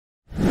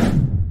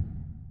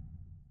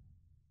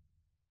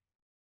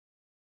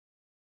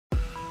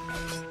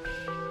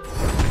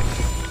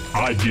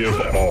I give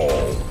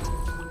all.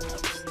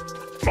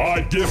 My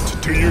gift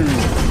to you.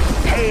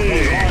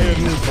 Hey, the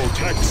lion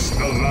protects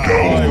the lamb.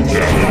 I will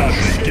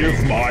gladly give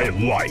my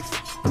life.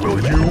 Will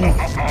you?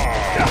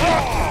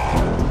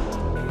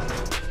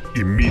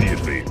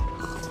 Immediately.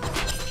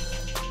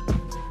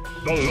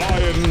 The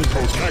lion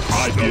protects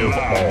I the give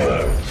lamb.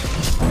 All.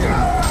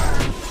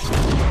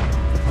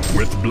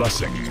 With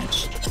blessings.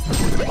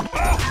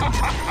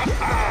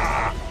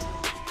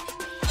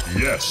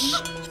 Yes.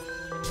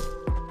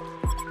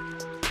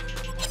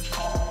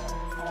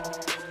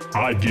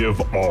 I give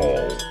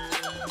all.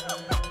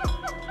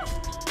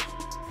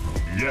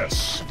 Yes.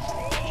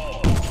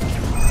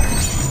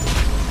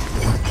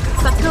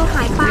 ศัตรูห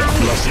ายไป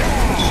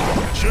Blessings.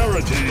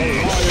 Charity. Pay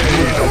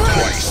the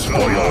price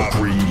for your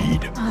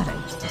greed. Not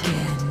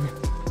again.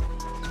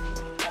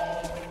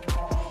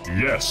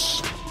 Yes.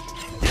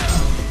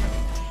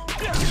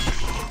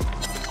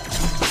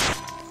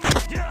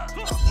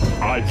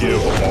 I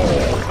give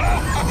all.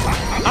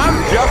 I'm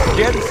just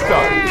getting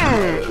started.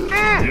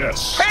 Yes.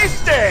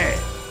 Tasty!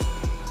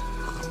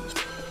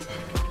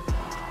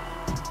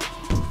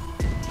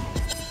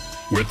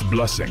 With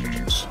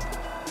blessings.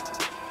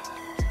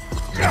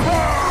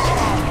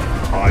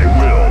 I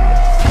will.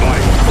 My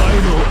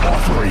final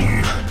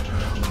offering.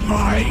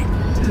 My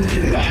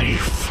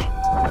life.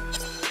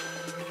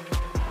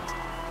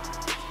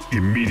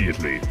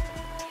 Immediately.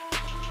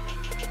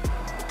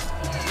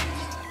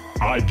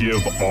 I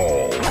give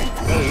all.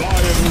 The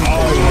lion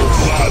I will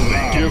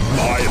gladly give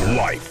my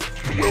life.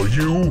 Will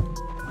you?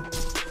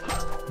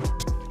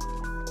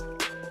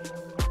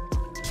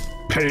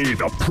 Pay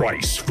the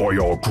price for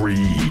your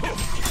greed.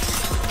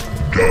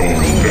 Go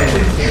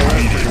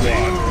immediately.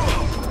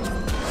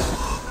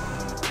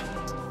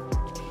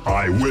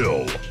 I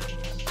will.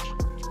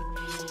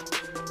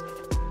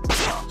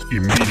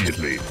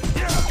 Immediately.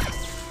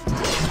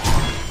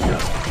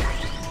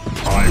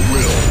 I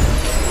will.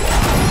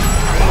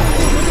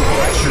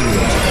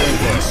 Choose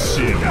over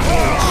sin.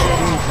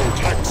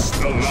 Protects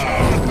the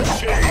lamb.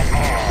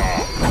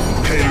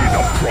 Pay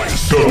the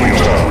price for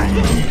your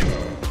greed.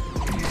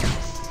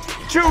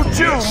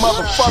 Choo-choo,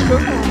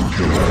 motherfucker!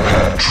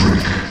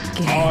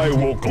 I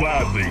will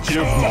gladly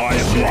give my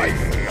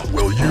life.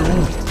 Will you?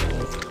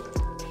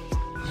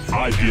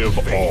 I give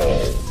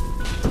all.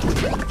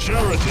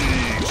 Charity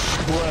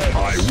spread.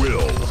 I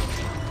will.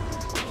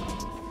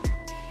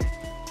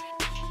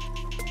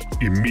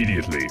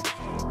 Immediately.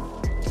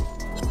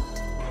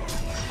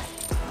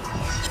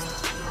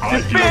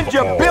 Defend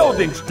your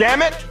buildings,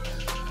 damn it!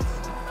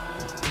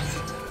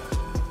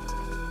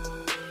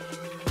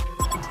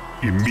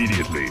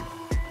 Immediately.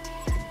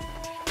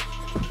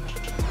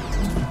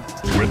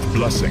 With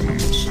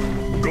blessings.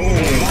 Go!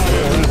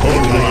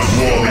 Holy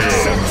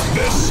warrior!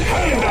 This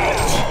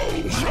handout!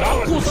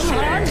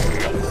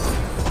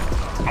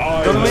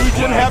 The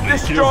Legion have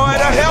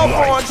destroyed a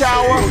Hellborn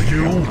tower!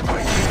 You?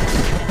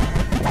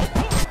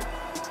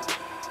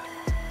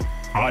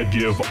 I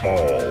give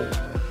all.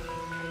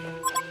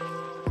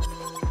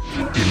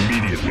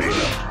 Immediately.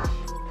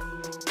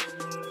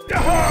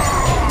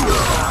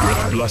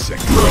 With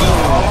blessings.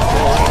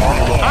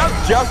 I'm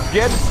just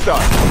getting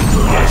started.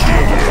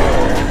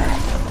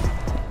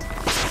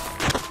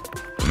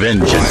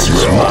 Vengeance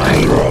is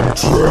mine.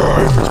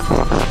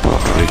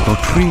 Trick or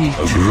treat.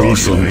 A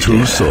gruesome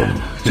twosome.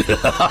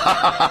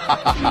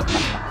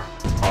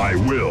 I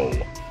will.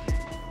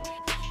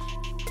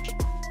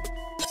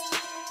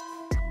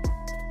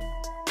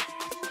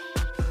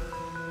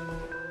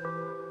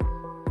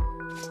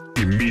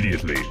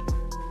 Immediately.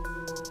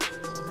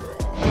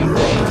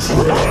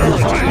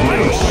 I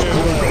will.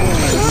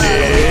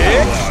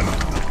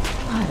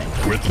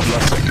 With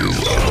blessings.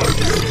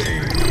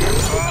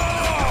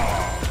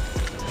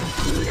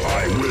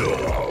 I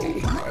will.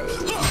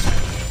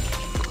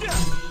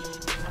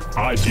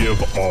 I give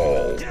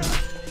all.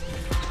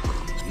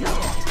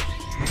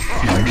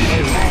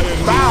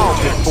 Immediately. Bow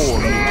before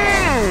me.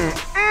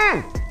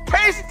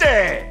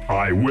 Tasty! I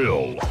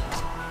will.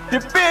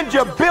 Defend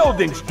your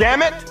buildings,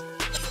 damn it!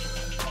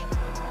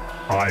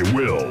 I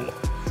will.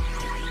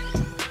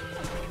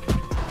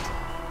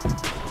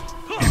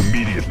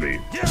 Immediately.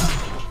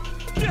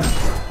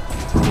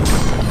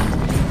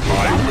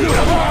 I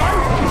will.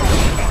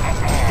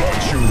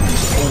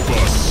 Choose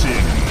over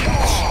sin.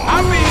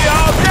 I'll be here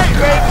all day,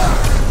 baby!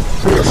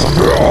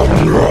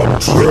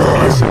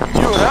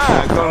 You and I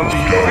are gonna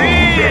be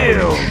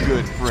real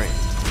good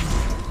friends.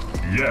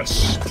 Yes.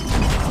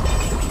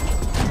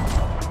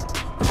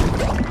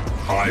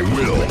 I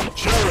will.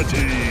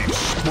 Charity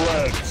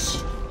spreads.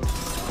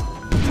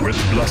 With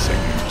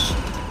blessings.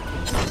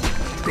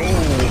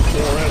 Gold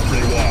for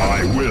everyone.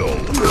 I will.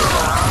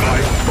 My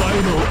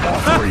final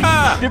offering.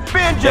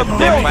 Defend your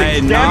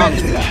buildings, damn it!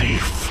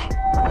 Life.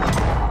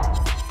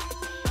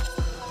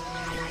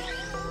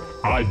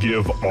 I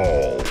give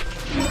all.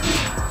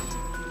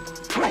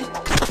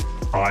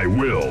 I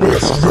will.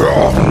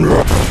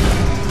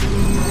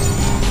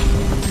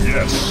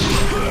 Yes.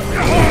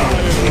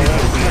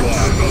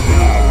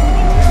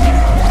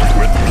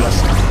 With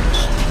blessings.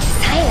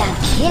 Silent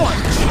killer.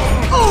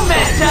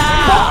 Umeta!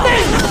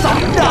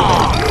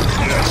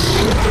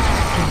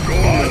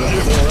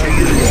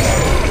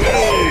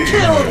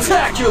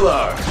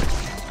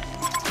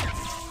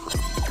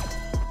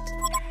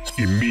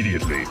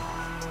 Immediately.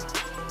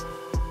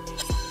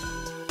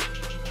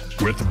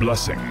 With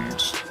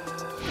blessings.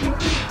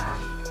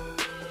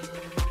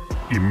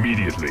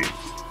 Immediately.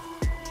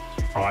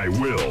 I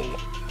will.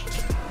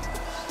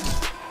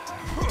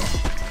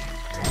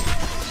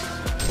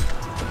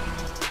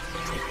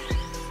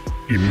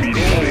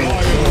 Immediately.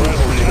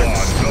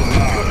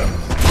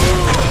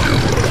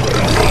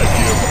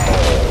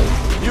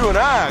 You and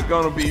I are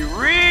gonna be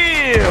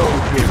real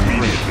good.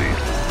 Immediately.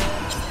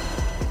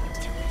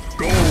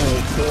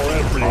 Gold for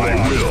everyone.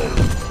 I will.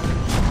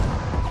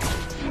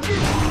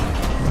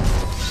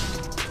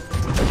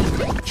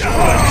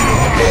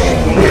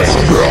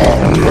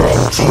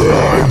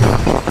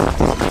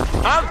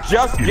 I'm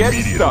just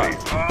getting started.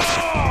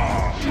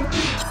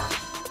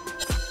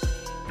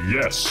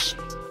 Yes.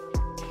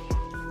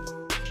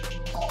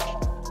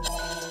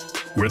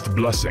 With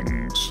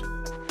blessings.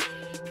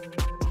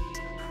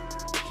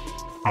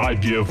 I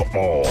give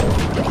all.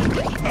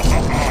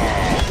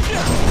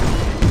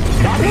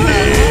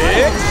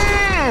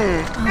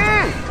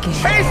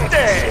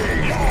 Tasty!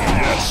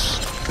 Yes.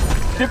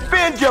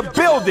 Defend your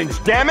buildings,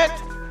 damn it!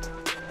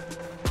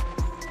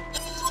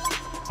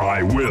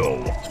 I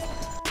will.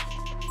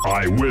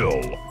 I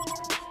will.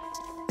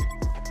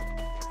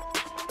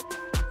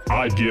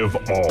 I give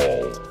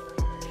all.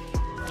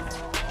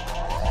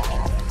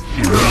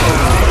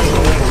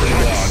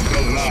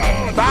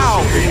 Bow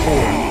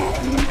before me.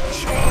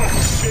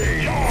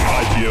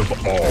 I give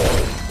all.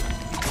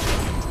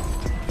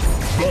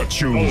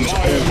 Virtues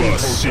over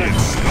sin.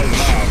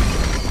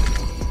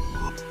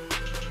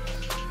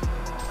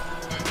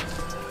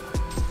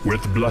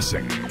 With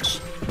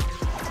blessings.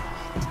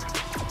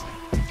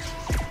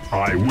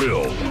 I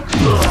will.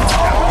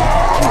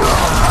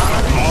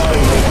 I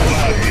will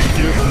gladly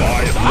give my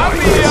life. I'll be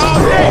here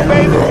all day,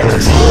 baby.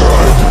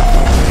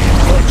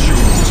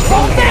 Virtues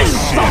over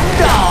sin.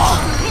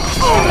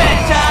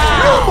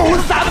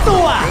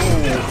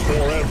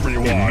 For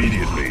everyone.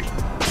 Immediately.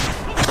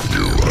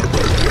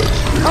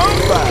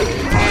 Somebody.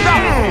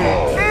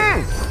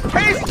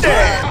 Tasty!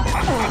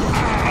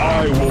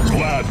 I will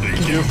gladly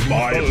give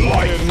my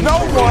life. No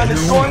one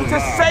is going to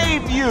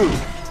save you.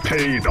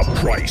 Pay the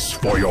price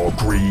for your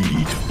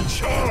greed.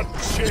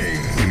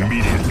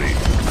 Immediately.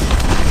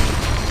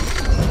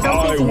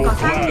 I will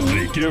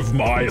gladly give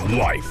my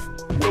life.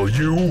 Will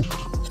you?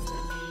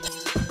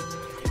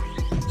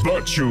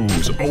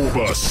 Virtues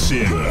over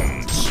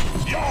sins.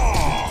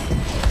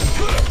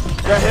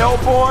 The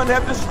Hellborn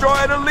have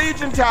destroyed a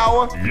Legion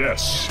Tower.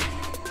 Yes.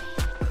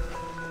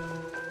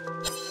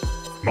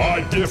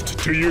 My gift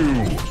to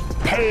you.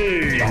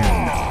 Pain.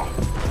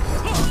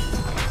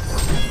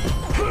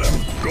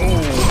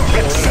 Gold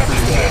for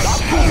everyone.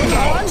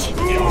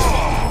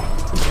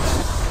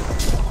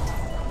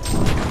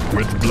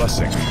 With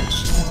blessings.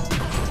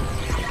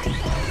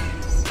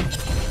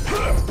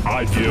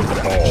 I give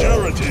all.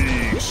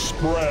 Charity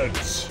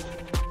spreads.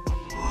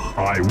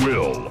 I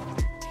will.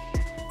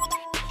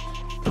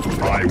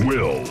 I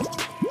will.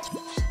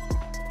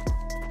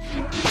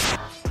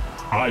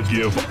 I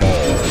give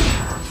all.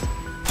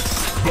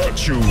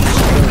 Virtues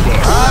over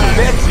I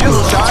bet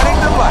you're starting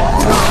to like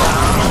it.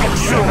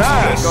 You and I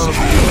are gonna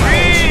be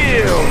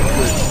real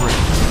good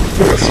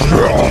friends.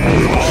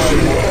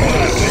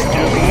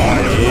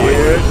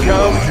 Here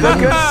comes the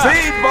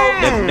gazebo.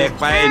 เด็กๆ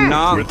ไป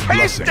น้อง with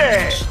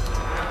blessings.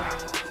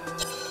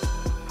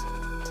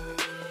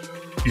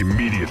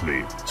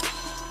 Immediately.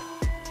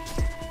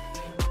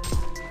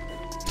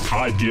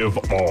 I give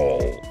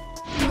all.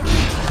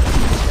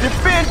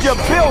 Defend your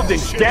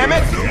buildings, damn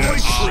it!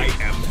 I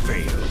am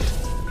failed.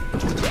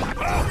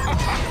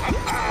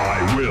 I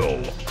will.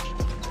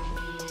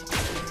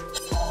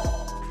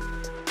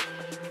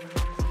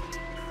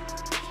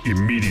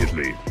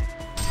 Immediately.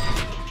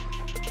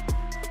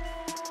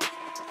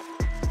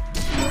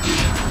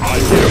 I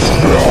give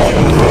all.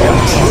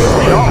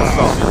 We all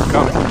saw this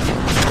coming.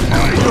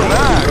 You and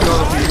I are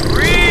gonna be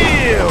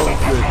real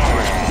good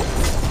friends.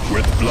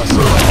 With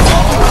blessings.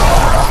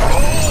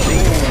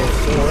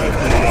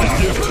 A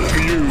gift to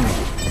you.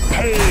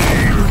 Pain.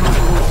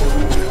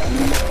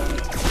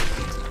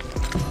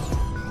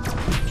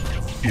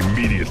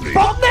 Immediately.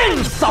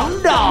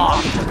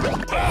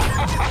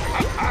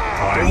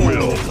 I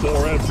will for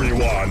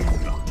everyone.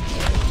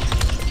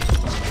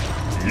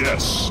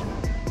 Yes.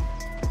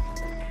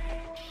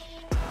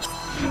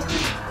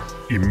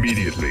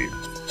 Immediately.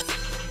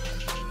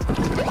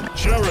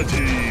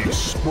 Charity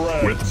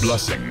spreads. With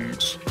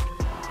blessings.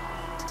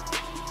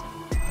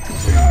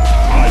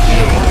 I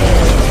give all.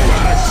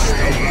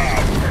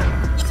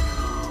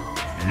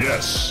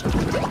 Yes.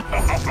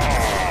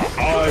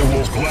 I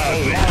will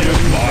gladly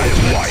give my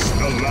life.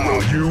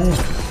 Will you?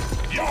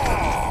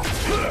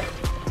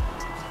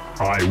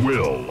 I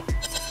will.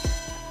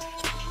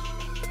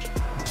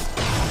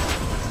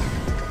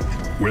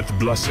 With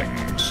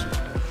blessings.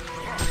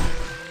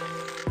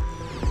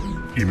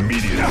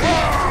 Immediately.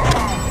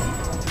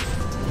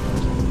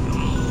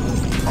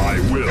 I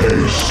will.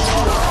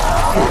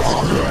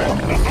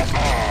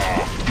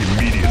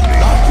 Immediately.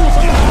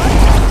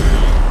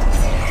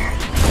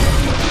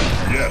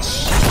 Yes.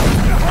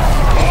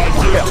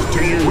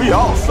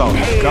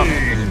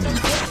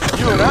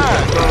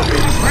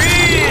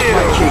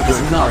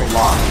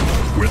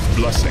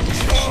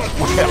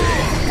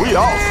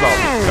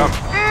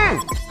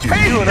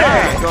 and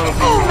I are gonna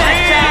be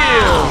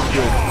real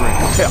good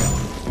friends. Hell,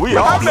 we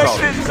all make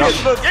this shit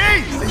look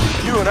easy.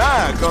 You and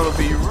I are gonna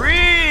be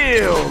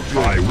real good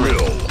I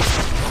will.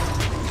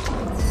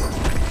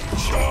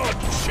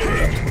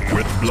 Charging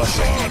with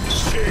blessing.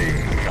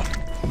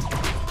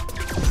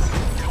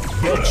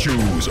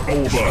 Virtues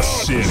over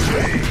sin.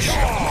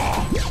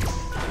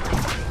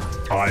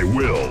 I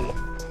will.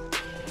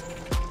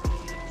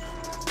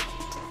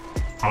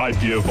 I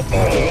give all.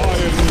 The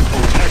lion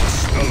protects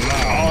the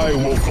lamb. I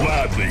will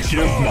gladly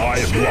give my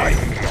life.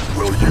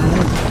 Will you?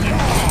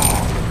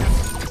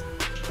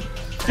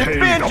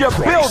 Defend your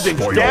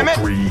buildings, damn it!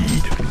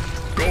 Greed.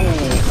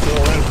 Gold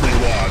for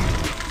everyone.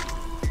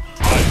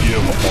 I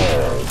give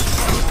all.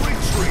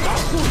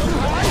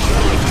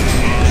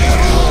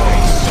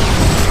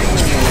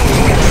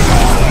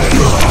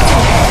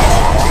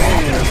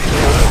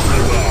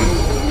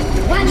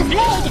 One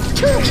blade,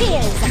 2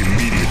 kills.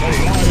 Immediately. The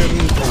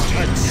lion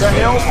protects The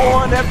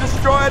Hellborn have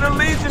destroyed a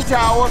Legion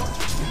tower.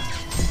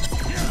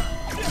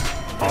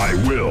 I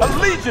will. A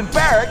Legion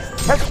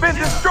barracks has been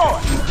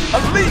destroyed. A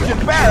Legion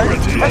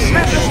barracks has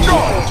been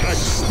destroyed.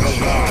 Protects the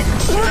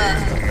land.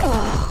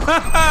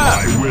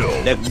 I will.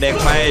 เด็ก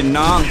ๆไป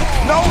น้อง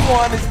No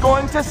one is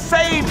going to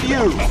save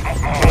you.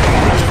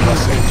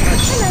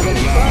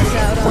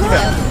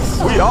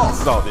 We all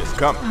saw this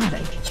coming.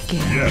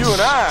 Yes. You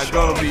and I are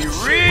gonna be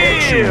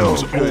real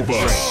Virtues good over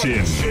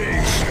friends.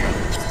 sin.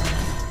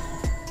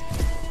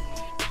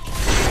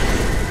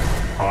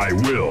 I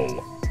will.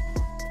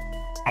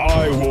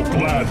 I will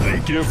gladly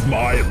give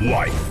my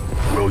life.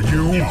 Will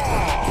you?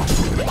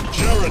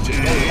 Charity.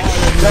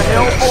 The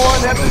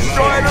Hellborn have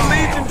destroyed a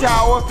Legion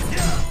tower.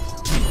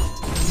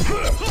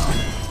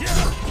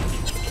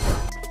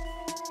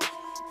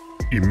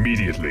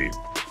 Immediately.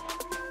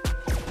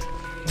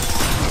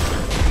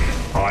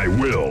 I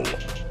will.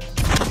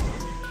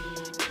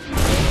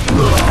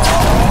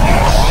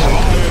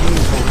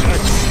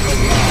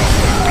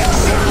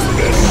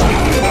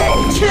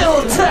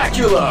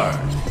 Killtacular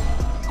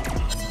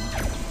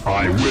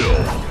I will.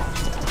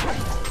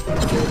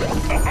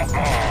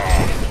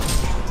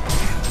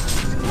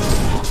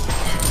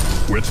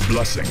 With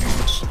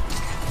blessings.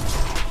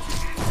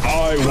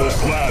 I will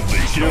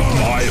gladly give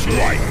my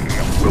life.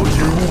 Will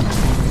you?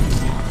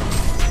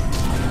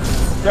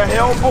 The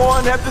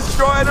Hellborn have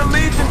destroyed a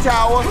Legion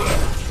tower.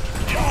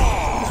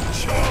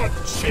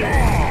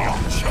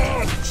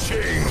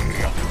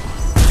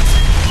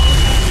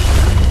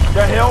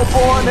 The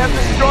Hellborn have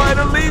destroyed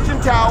a Legion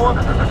tower.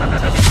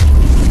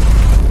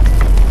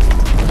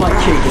 My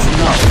cake is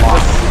not A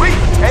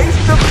sweet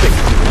taste of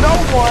victory. No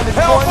one is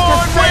going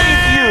to save